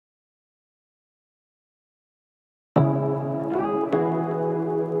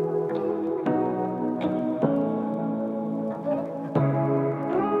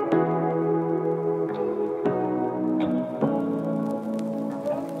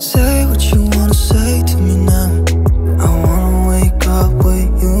Say what you wanna say to me now. I wanna wake up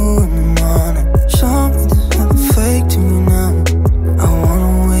with you in the morning. Show me there's nothing fake to me now. I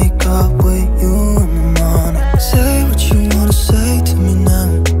wanna wake up with you in the morning. Say what you wanna say to me now.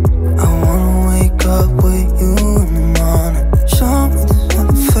 I wanna wake up with you in the morning. Show me there's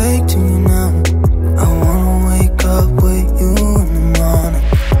nothing fake to me now. I wanna wake up with you in the morning.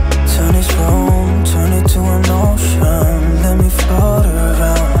 Turn this room, turn it to an ocean. Let me float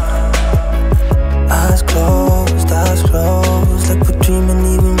around. Eyes closed, like we're dreaming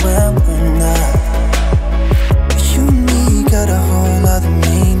even when we're not. You and me got a whole other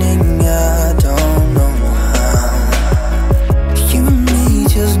meaning, I don't know how. You and me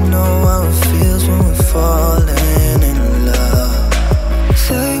just know how it feels when we're falling in love.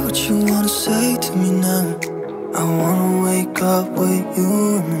 Say what you wanna say to me now. I wanna wake up with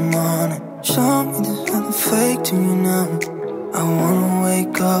you in the morning. Show me there's nothing fake to me now. I wanna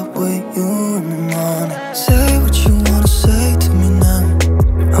wake up with you in the morning. Say what you wanna say to me now.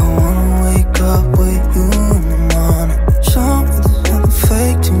 I wanna wake up with you in the morning. Show me there's nothing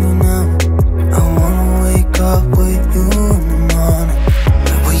fake to me now. I wanna wake up with you in the morning.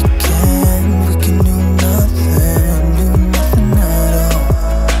 We can do nothing at all.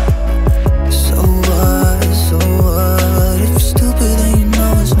 So what, if you're stupid then you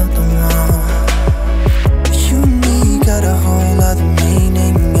know it's nothing wrong. You and me got a whole other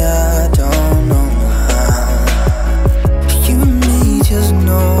meaning, I don't know how. You and me just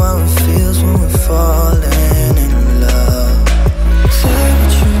know how it feels when we're falling in love. Say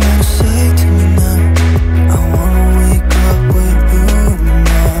what you wanna say to me now. I wanna wake up with you in the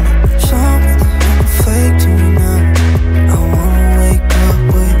morning. Show me there's nothing fake to me now. I wanna wake up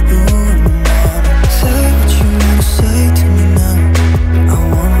with you in the morning. Say what you wanna say to me now. I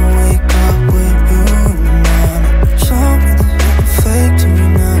wanna wake up with you in the morning. Show me there's nothing fake to me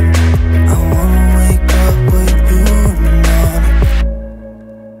now. I wanna wake up with you in the morning.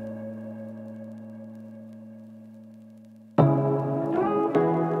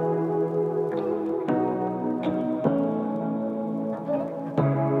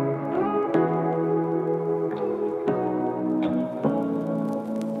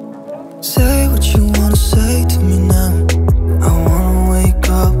 Say what you wanna say to me now.